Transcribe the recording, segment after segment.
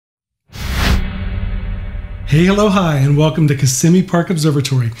Hey, hello, hi, and welcome to Kissimmee Park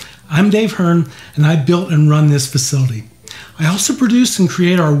Observatory. I'm Dave Hearn, and I built and run this facility. I also produce and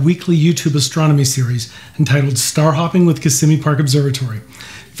create our weekly YouTube astronomy series entitled Star Hopping with Kissimmee Park Observatory.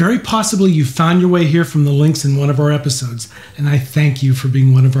 Very possibly you found your way here from the links in one of our episodes, and I thank you for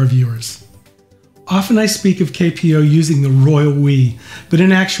being one of our viewers. Often I speak of KPO using the royal we, but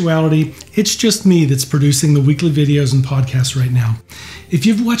in actuality, it's just me that's producing the weekly videos and podcasts right now. If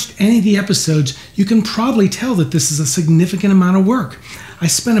you've watched any of the episodes, you can probably tell that this is a significant amount of work. I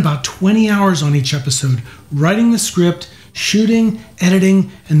spent about 20 hours on each episode, writing the script, shooting,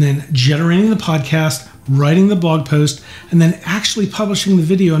 editing, and then generating the podcast, writing the blog post, and then actually publishing the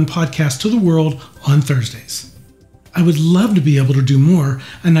video and podcast to the world on Thursdays. I would love to be able to do more,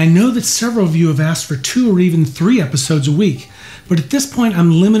 and I know that several of you have asked for 2 or even 3 episodes a week, but at this point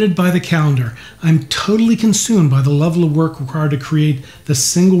I'm limited by the calendar. I'm totally consumed by the level of work required to create the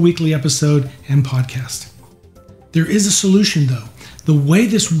single weekly episode and podcast. There is a solution though. The way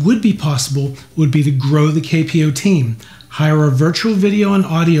this would be possible would be to grow the KPO team, hire a virtual video and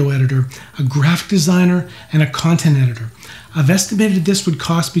audio editor, a graphic designer, and a content editor. I've estimated this would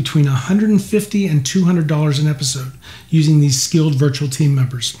cost between $150 and $200 an episode using these skilled virtual team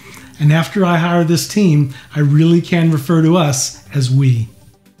members. And after I hire this team, I really can refer to us as we.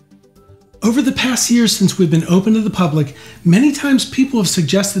 Over the past years since we've been open to the public, many times people have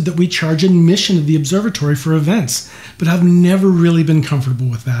suggested that we charge admission to the observatory for events, but I've never really been comfortable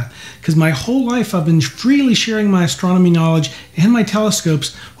with that, because my whole life I've been freely sharing my astronomy knowledge and my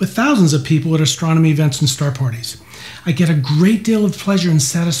telescopes with thousands of people at astronomy events and star parties. I get a great deal of pleasure and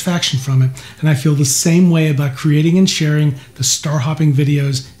satisfaction from it, and I feel the same way about creating and sharing the star hopping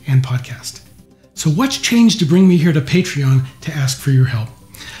videos and podcast. So what's changed to bring me here to Patreon to ask for your help?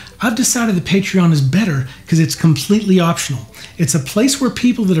 I've decided that Patreon is better because it's completely optional. It's a place where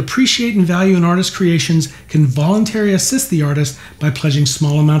people that appreciate and value an artist's creations can voluntarily assist the artist by pledging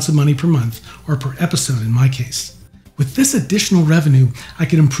small amounts of money per month, or per episode in my case. With this additional revenue, I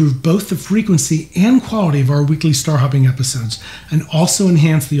can improve both the frequency and quality of our weekly star hopping episodes, and also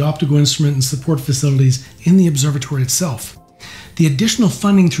enhance the optical instrument and support facilities in the observatory itself. The additional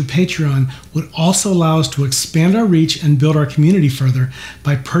funding through Patreon would also allow us to expand our reach and build our community further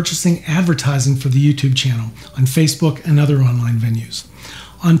by purchasing advertising for the YouTube channel, on Facebook and other online venues.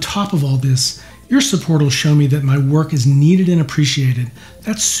 On top of all this, your support will show me that my work is needed and appreciated.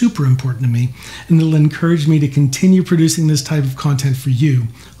 That's super important to me, and it'll encourage me to continue producing this type of content for you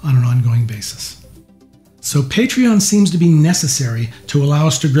on an ongoing basis. So Patreon seems to be necessary to allow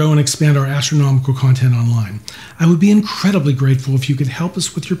us to grow and expand our astronomical content online. I would be incredibly grateful if you could help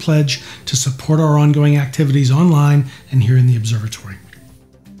us with your pledge to support our ongoing activities online and here in the observatory.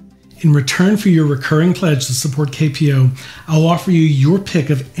 In return for your recurring pledge to support KPO, I'll offer you your pick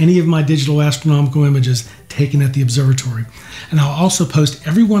of any of my digital astronomical images taken at the observatory. And I'll also post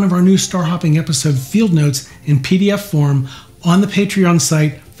every one of our new star hopping episode field notes in PDF form on the Patreon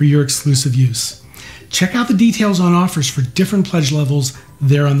site for your exclusive use. Check out the details on offers for different pledge levels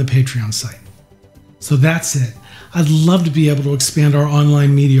there on the Patreon site. So that's it. I'd love to be able to expand our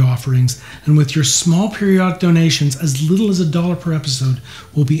online media offerings, and with your small periodic donations, as little as $1 per episode,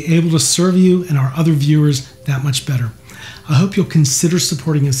 we'll be able to serve you and our other viewers that much better. I hope you'll consider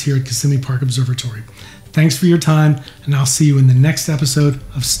supporting us here at Kissimmee Park Observatory. Thanks for your time, and I'll see you in the next episode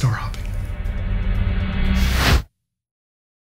of Star Hopping.